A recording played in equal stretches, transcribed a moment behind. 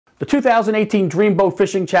The 2018 Dreamboat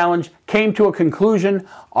Fishing Challenge came to a conclusion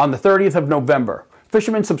on the 30th of November.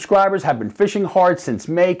 Fisherman subscribers have been fishing hard since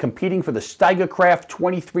May, competing for the Steigercraft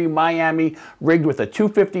 23 Miami, rigged with a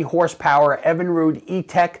 250 horsepower Evinrude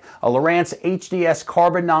E-Tech, a Lowrance HDS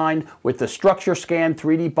Carbon 9 with the Structure Scan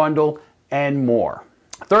 3D bundle, and more.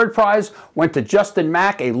 Third prize went to Justin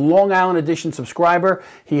Mack, a Long Island Edition subscriber.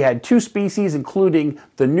 He had 2 species, including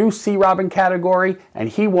the new Sea Robin category, and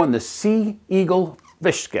he won the Sea Eagle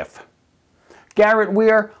fish skiff. Garrett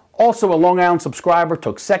Weir, also a Long Island subscriber,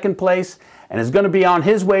 took 2nd place and is going to be on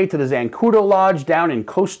his way to the Zancudo Lodge down in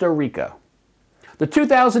Costa Rica. The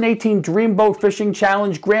 2018 Dreamboat Fishing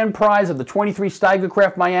Challenge grand prize of the 23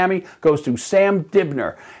 Steigercraft Miami goes to Sam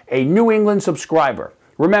Dibner, a New England subscriber.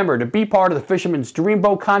 Remember, to be part of the Fisherman's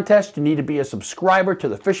Dreamboat contest, you need to be a subscriber to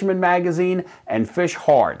the Fisherman magazine and fish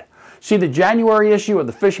hard. See the January issue of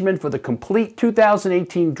the Fisherman for the complete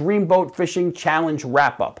 2018 Dreamboat Fishing Challenge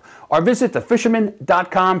wrap-up, or visit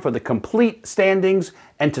thefisherman.com for the complete standings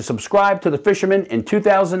and to subscribe to the Fisherman in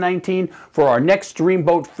 2019 for our next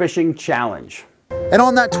Dreamboat Fishing Challenge. And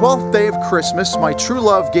on that 12th day of Christmas, my true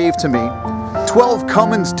love gave to me 12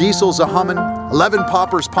 Cummins diesels a-hummin', 11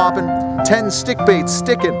 poppers poppin', 10 stick baits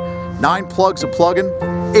stickin', 9 plugs a-pluggin',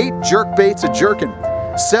 8 jerk baits a-jerkin',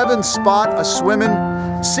 7 spot a-swimmin',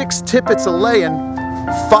 6 tippets a-layin',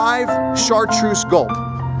 5 chartreuse gulp,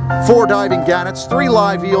 4 diving gannets, 3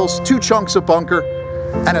 live eels, 2 chunks of bunker,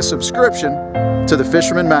 and a subscription to the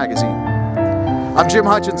Fisherman magazine. I'm Jim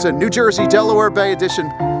Hutchinson, New Jersey, Delaware Bay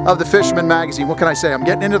edition of the Fisherman magazine. What can I say? I'm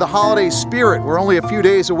getting into the holiday spirit. We're only a few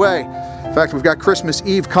days away. In fact, we've got Christmas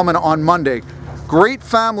Eve coming on Monday. Great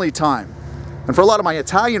family time. And for a lot of my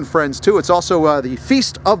Italian friends too, it's also the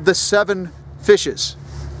Feast of the 7 Fishes.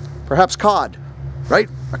 Perhaps cod, right?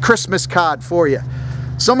 A Christmas cod for you.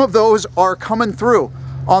 Some of those are coming through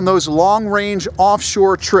on those long-range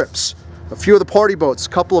offshore trips. A few of the party boats, a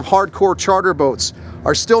couple of hardcore charter boats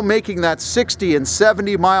are still making that 60 and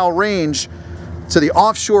 70 mile range to the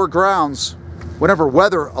offshore grounds whenever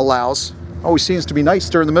weather allows. Always seems to be nice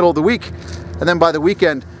during the middle of the week, and then by the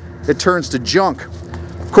weekend it turns to junk.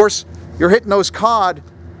 Of course, you're hitting those cod,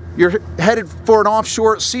 you're headed for an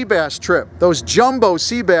offshore sea bass trip. Those jumbo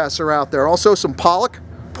sea bass are out there. Also some pollock,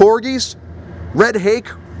 porgies, red hake,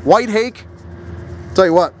 white hake. Tell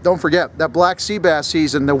you what, don't forget that black sea bass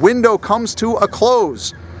season. The window comes to a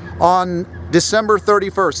close on December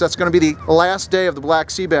 31st. That's going to be the last day of the black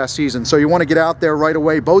sea bass season. So you want to get out there right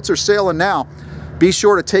away. Boats are sailing now. Be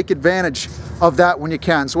sure to take advantage of that when you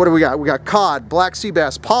can. So what do we got? We got cod, black sea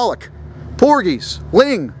bass, pollock, porgies,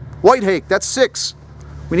 ling, white hake. That's 6.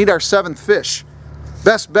 We need our 7th fish.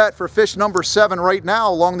 Best bet for fish number 7 right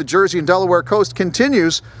now along the Jersey and Delaware coast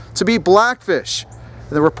continues to be blackfish.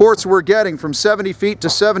 And the reports we're getting from 70 feet to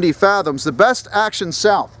 70 fathoms, the best action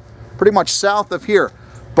south, pretty much south of here,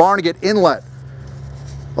 Barnegat Inlet.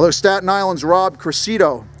 Although Staten Island's Rob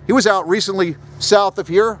Cressito, he was out recently south of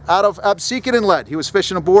here, out of Absecon Inlet. He was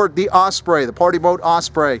fishing aboard the Osprey, the party boat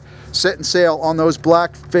Osprey, setting sail on those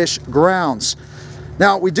blackfish grounds.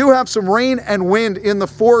 Now, we do have some rain and wind in the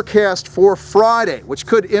forecast for Friday, which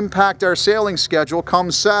could impact our sailing schedule come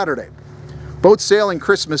Saturday. Boat sailing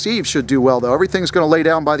Christmas Eve should do well, though. Everything's going to lay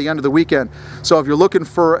down by the end of the weekend. So if you're looking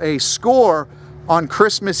for a score on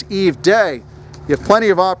Christmas Eve day, you have plenty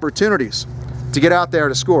of opportunities to get out there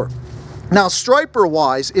to score. Now,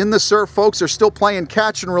 striper-wise, in the surf, folks are still playing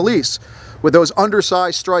catch and release with those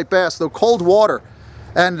undersized striped bass, though cold water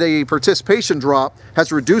and the participation drop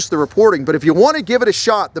has reduced the reporting. But if you want to give it a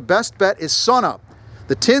shot, the best bet is sunup.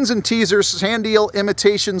 The tins and teasers, sand eel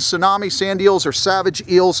imitations, tsunami sand eels, or savage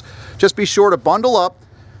eels, just be sure to bundle up,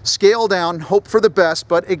 scale down, hope for the best,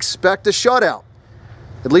 but expect a shutout.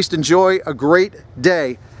 At least enjoy a great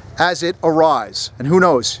day as it arrives. And who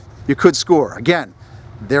knows, you could score. Again,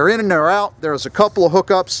 they're in and they're out. There's a couple of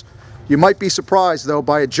hookups. You might be surprised, though,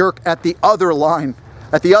 by a jerk at the other line,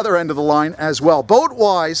 at the other end of the line as well.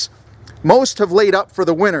 Boat-wise, most have laid up for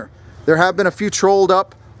the winter. There have been a few trolled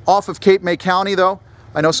up off of Cape May County, though.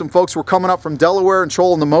 I know some folks were coming up from Delaware and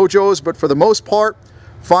trolling the Mojos, but for the most part,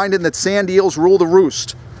 finding that sand eels rule the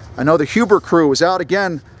roost. I know the Huber crew was out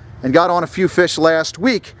again and got on a few fish last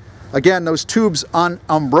week. Again, those tubes on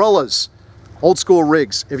umbrellas. Old school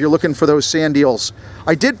rigs if you're looking for those sand eels.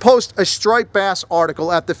 I did post a striped bass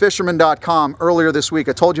article at thefisherman.com earlier this week.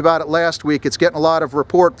 I told you about it last week. It's getting a lot of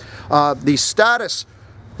report. The status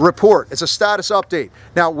report, it's a status update.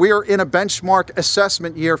 Now, we're in a benchmark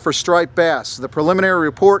assessment year for striped bass. The preliminary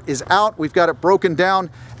report is out. We've got it broken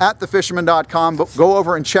down at thefisherman.com, but go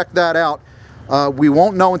over and check that out. We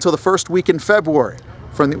won't know until the first week in February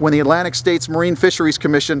when the Atlantic States Marine Fisheries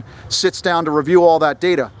Commission sits down to review all that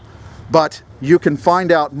data. but you can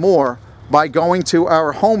find out more by going to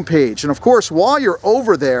our homepage. And of course, while you're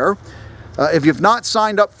over there, if you've not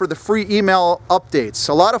signed up for the free email updates,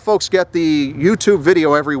 a lot of folks get the YouTube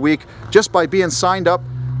video every week just by being signed up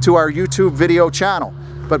to our YouTube video channel.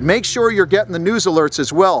 But make sure you're getting the news alerts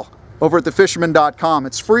as well over at thefisherman.com.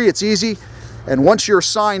 It's free, it's easy, and once you're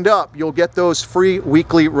signed up, you'll get those free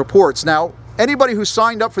weekly reports. Now, anybody who's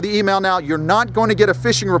signed up for the email now, you're not going to get a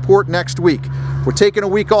fishing report next week. We're taking a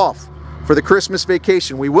week off for the Christmas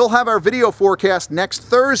vacation. We will have our video forecast next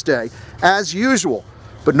Thursday, as usual,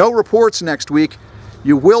 but no reports next week.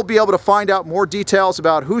 You will be able to find out more details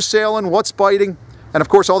about who's sailing, what's biting, and of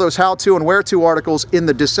course all those how-to and where-to articles in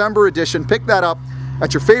the December edition. Pick that up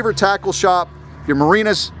at your favorite tackle shop, your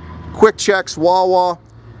marinas, Quick Checks, Wawa,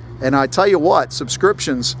 and I tell you what,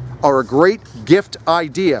 subscriptions are a great gift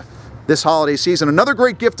idea this holiday season. Another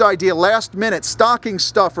great gift idea, last minute, stocking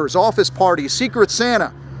stuffers, office parties, Secret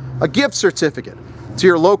Santa, a gift certificate to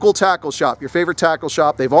your local tackle shop, your favorite tackle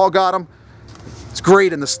shop. They've all got them. It's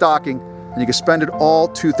great in the stocking, and you can spend it all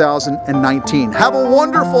 2019. Have a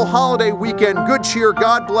wonderful holiday weekend. Good cheer,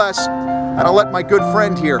 God bless, and I'll let my good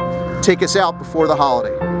friend here take us out before the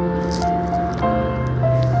holiday.